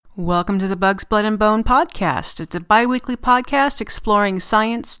Welcome to the Bugs, Blood, and Bone podcast. It's a bi-weekly podcast exploring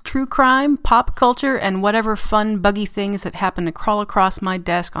science, true crime, pop culture, and whatever fun, buggy things that happen to crawl across my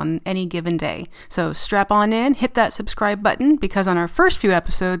desk on any given day. So strap on in, hit that subscribe button, because on our first few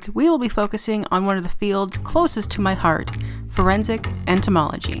episodes, we will be focusing on one of the fields closest to my heart, forensic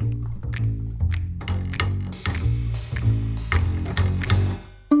entomology.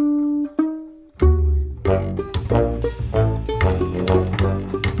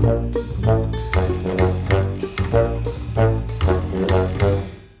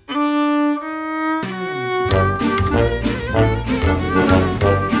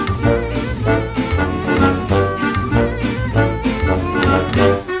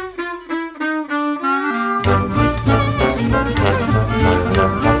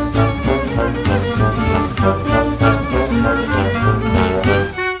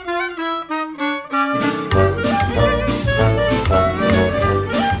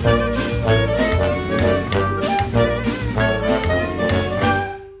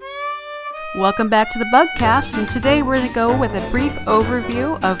 Welcome back to the Bugcast, and today we're going to go with a brief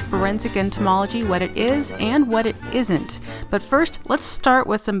overview of forensic entomology, what it is and what it isn't. But first, let's start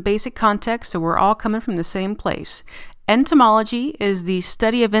with some basic context so we're all coming from the same place. Entomology is the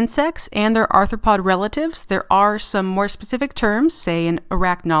study of insects and their arthropod relatives. There are some more specific terms, say an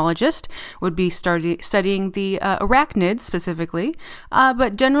arachnologist would be studying the arachnids specifically,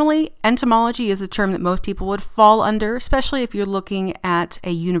 but generally entomology is the term that most people would fall under, especially if you're looking at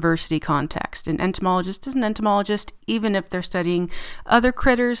a university context. An entomologist is an entomologist even if they're studying other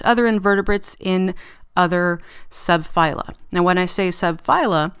critters, other invertebrates in other subphyla. Now when I say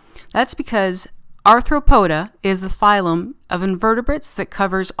subphyla, that's because Arthropoda is the phylum of invertebrates that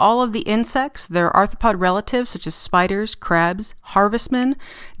covers all of the insects, their arthropod relatives such as spiders, crabs, harvestmen.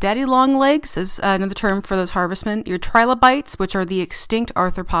 Daddy longlegs is another term for those harvestmen. Your trilobites, which are the extinct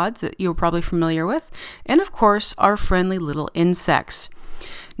arthropods that you're probably familiar with. And of course, our friendly little insects.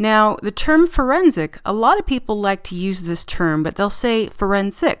 Now, the term forensic, a lot of people like to use this term, but they'll say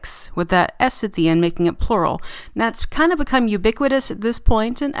forensics with that S at the end, making it plural. And that's kind of become ubiquitous at this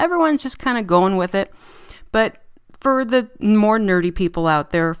point, and everyone's just kind of going with it. But for the more nerdy people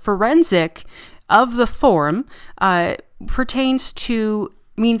out there, forensic of the form means pertaining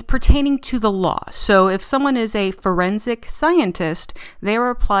to the law. So if someone is a forensic scientist, they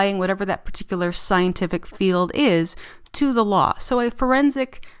are applying whatever that particular scientific field is to the law. So a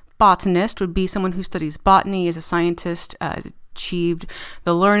forensic botanist would be someone who studies botany, is a scientist, achieved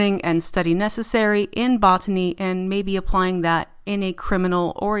the learning and study necessary in botany, and maybe applying that in a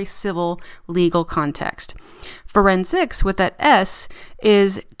criminal or a civil legal context. Forensics with that S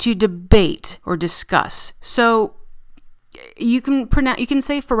is to debate or discuss. So you can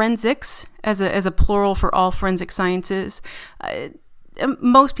say forensics as a plural for all forensic sciences.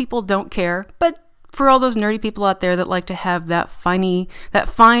 Most people don't care, but for all those nerdy people out there that like to have that fine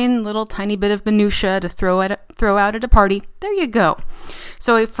little tiny bit of minutia to throw out at a party, there you go.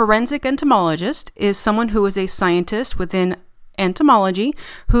 So a forensic entomologist is someone who is a scientist within entomology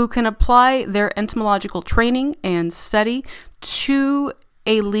who can apply their entomological training and study to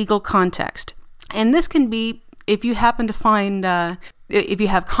a legal context. And this can be if you happen to find if you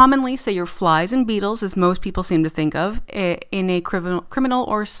have commonly, say, your flies and beetles, as most people seem to think of, in a criminal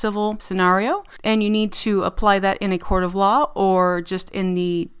or civil scenario, and you need to apply that in a court of law or just in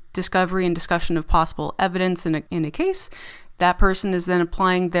the discovery and discussion of possible evidence in a case, that person is then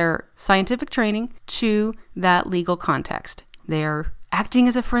applying their scientific training to that legal context. They are acting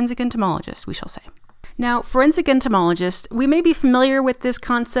as a forensic entomologist, we shall say. Now, forensic entomologists, we may be familiar with this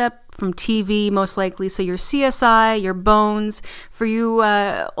concept from TV, most likely. So your CSI, your Bones. For you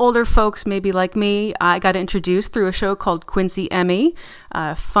older folks, maybe like me, I got introduced through a show called Quincy Emmy,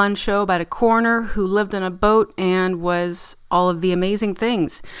 a fun show about a coroner who lived on a boat and was all of the amazing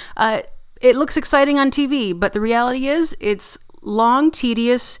things. It looks exciting on TV, but the reality is it's long,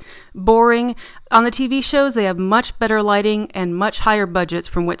 tedious, boring. On the TV shows, they have much better lighting and much higher budgets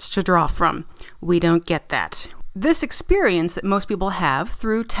from which to draw from. We don't get that. This experience that most people have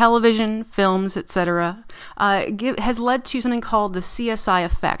through television, films, etc., has led to something called the CSI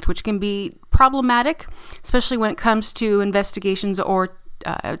effect, which can be problematic, especially when it comes to investigations or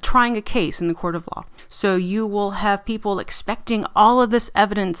trying a case in the court of law. So you will have people expecting all of this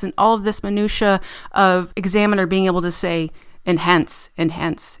evidence and all of this minutia of examiner being able to say, enhance,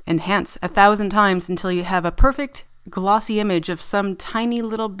 enhance, enhance 1,000 times until you have a perfect glossy image of some tiny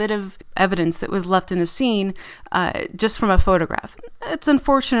little bit of evidence that was left in a scene just from a photograph. It's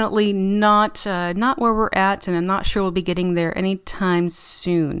unfortunately not where we're at, and I'm not sure we'll be getting there anytime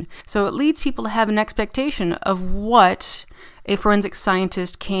soon. So it leads people to have an expectation of what a forensic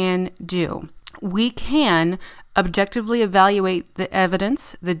scientist can do. We can objectively evaluate the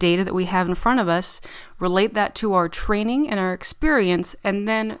evidence, the data that we have in front of us, relate that to our training and our experience, and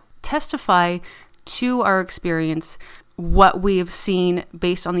then testify to our experience what we have seen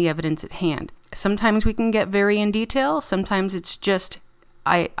based on the evidence at hand. Sometimes we can get very in detail. Sometimes it's just,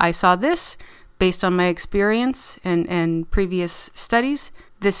 I saw this based on my experience and previous studies.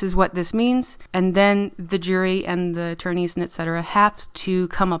 This is what this means. And then the jury and the attorneys and et cetera have to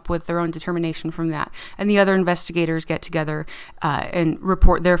come up with their own determination from that. And the other investigators get together and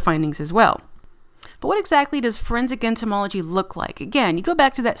report their findings as well. But what exactly does forensic entomology look like? Again, you go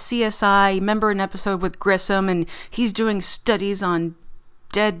back to that CSI, remember an episode with Grissom, and he's doing studies on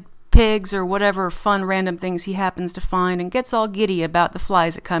dead pigs or whatever fun random things he happens to find and gets all giddy about the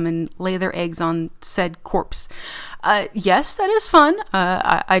flies that come and lay their eggs on said corpse. Yes, that is fun.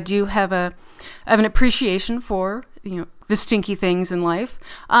 I do have an appreciation for, the stinky things in life.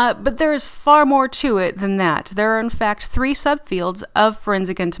 But there is far more to it than that. There are, in fact, 3 subfields of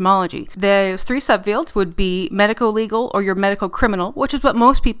forensic entomology. Those 3 subfields would be medico-legal or your medico-criminal, which is what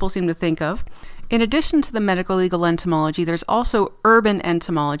most people seem to think of. In addition to the medico-legal entomology, there's also urban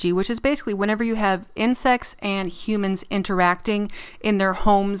entomology, which is basically whenever you have insects and humans interacting in their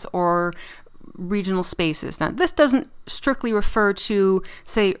homes or regional spaces. Now, this doesn't strictly refer to,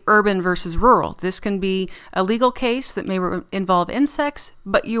 say, urban versus rural. This can be a legal case that may involve insects,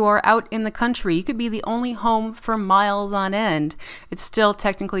 but you are out in the country. You could be the only home for miles on end. It still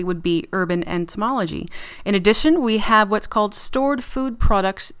technically would be urban entomology. In addition, we have what's called stored food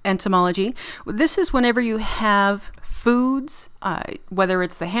products entomology. This is whenever you have foods, whether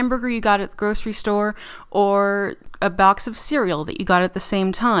it's the hamburger you got at the grocery store or a box of cereal that you got at the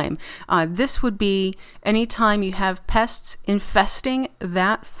same time. This would be anytime you have pests infesting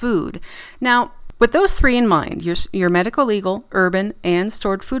that food. Now, with those 3 in mind, your medico-legal, urban, and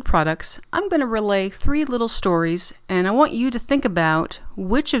stored food products, I'm going to relay 3 little stories, and I want you to think about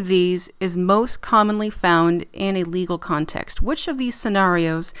which of these is most commonly found in a legal context. Which of these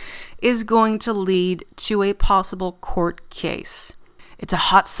scenarios is going to lead to a possible court case? It's a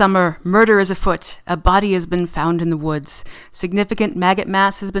hot summer. Murder is afoot. A body has been found in the woods. Significant maggot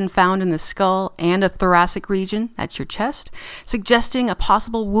mass has been found in the skull and a thoracic region, that's your chest, suggesting a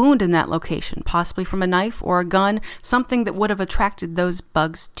possible wound in that location, possibly from a knife or a gun, something that would have attracted those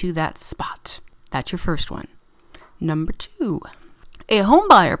bugs to that spot. That's your first one. Number 2. A home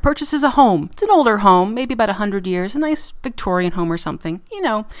buyer purchases a home. It's an older home, maybe about 100 years, a nice Victorian home or something.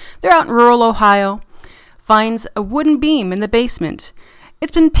 They're out in rural Ohio. Finds a wooden beam in the basement.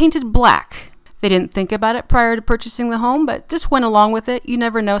 It's been painted black. They didn't think about it prior to purchasing the home, but just went along with it. You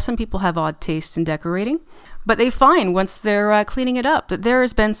never know. Some people have odd taste in decorating. But they find, once they're cleaning it up, that there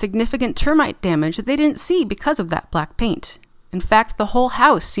has been significant termite damage that they didn't see because of that black paint. In fact, the whole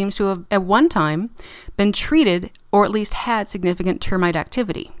house seems to have, at one time, been treated or at least had significant termite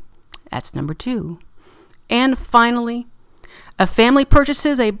activity. That's number 2. And finally, a family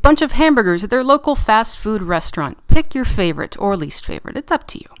purchases a bunch of hamburgers at their local fast food restaurant. Pick your favorite or least favorite. It's up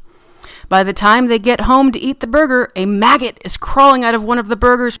to you. By the time they get home to eat the burger, a maggot is crawling out of one of the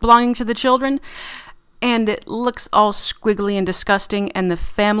burgers belonging to the children, and it looks all squiggly and disgusting, and the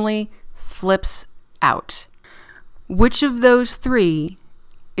family flips out. Which of those 3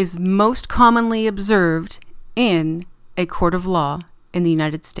 is most commonly observed in a court of law in the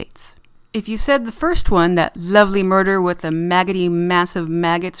United States? If you said the first one, that lovely murder with the maggoty, massive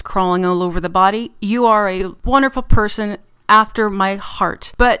maggots crawling all over the body, you are a wonderful person after my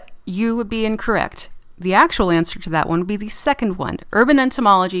heart. But you would be incorrect. The actual answer to that one would be the second one. Urban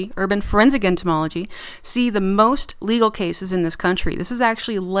entomology, urban forensic entomology, see the most legal cases in this country. This has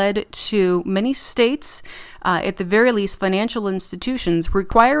actually led to many states, at the very least financial institutions,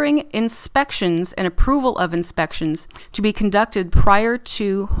 requiring inspections and approval of inspections to be conducted prior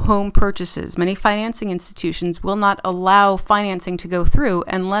to home purchases. Many financing institutions will not allow financing to go through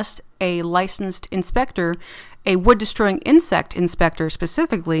unless a licensed inspector, a wood-destroying insect inspector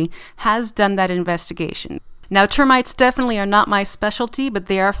specifically, has done that investigation. Now, termites definitely are not my specialty, but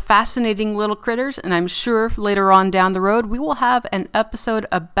they are fascinating little critters, and I'm sure later on down the road we will have an episode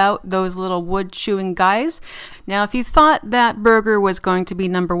about those little wood-chewing guys. Now, if you thought that burger was going to be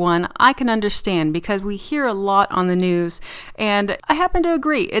number 1, I can understand, because we hear a lot on the news, and I happen to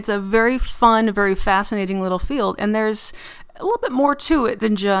agree. It's a very fun, very fascinating little field, and there's a little bit more to it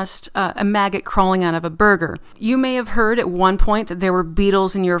than just a maggot crawling out of a burger. You may have heard at one point that there were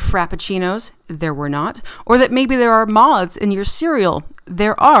beetles in your frappuccinos. There were not. Or that maybe there are moths in your cereal.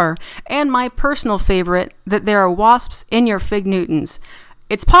 There are. And my personal favorite, that there are wasps in your Fig Newtons.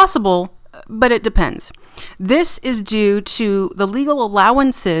 It's possible, but it depends. This is due to the legal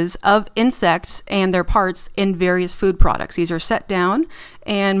allowances of insects and their parts in various food products. These are set down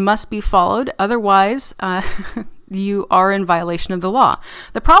and must be followed. Otherwise, you are in violation of the law.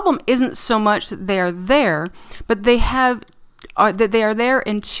 The problem isn't so much that they are there, but that they are there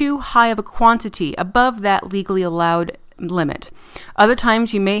in too high of a quantity above that legally allowed limit. Other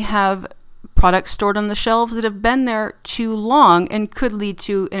times you may have products stored on the shelves that have been there too long and could lead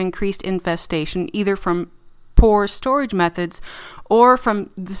to an increased infestation, either from poor storage methods or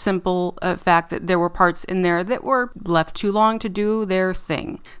from the simple fact that there were parts in there that were left too long to do their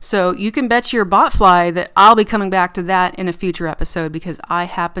thing. So you can bet your botfly that I'll be coming back to that in a future episode, because I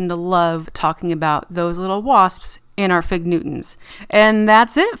happen to love talking about those little wasps in our Fig Newtons. And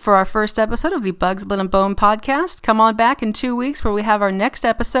that's it for our first episode of the Bugs, Blood, and Bone podcast. Come on back in 2 weeks where we have our next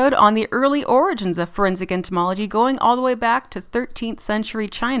episode on the early origins of forensic entomology, going all the way back to 13th century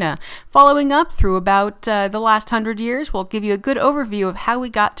China. Following up through about the last 100 years, we'll give you a good overview of how we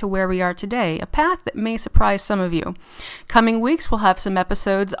got to where we are today, a path that may surprise some of you. Coming weeks, we'll have some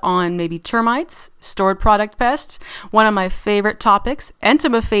episodes on maybe termites, stored product pests, one of my favorite topics,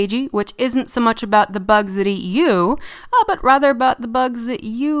 entomophagy, which isn't so much about the bugs that eat you, but rather about the bugs that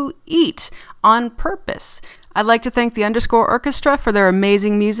you eat on purpose. I'd like to thank the Underscore Orchestra for their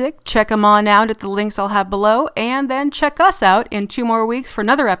amazing music. Check them on out at the links I'll have below, and then check us out in 2 more weeks for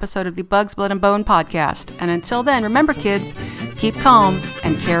another episode of the Bugs, Blood, and Bone podcast. And until then, remember kids, keep calm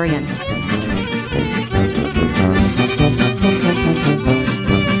and carry in.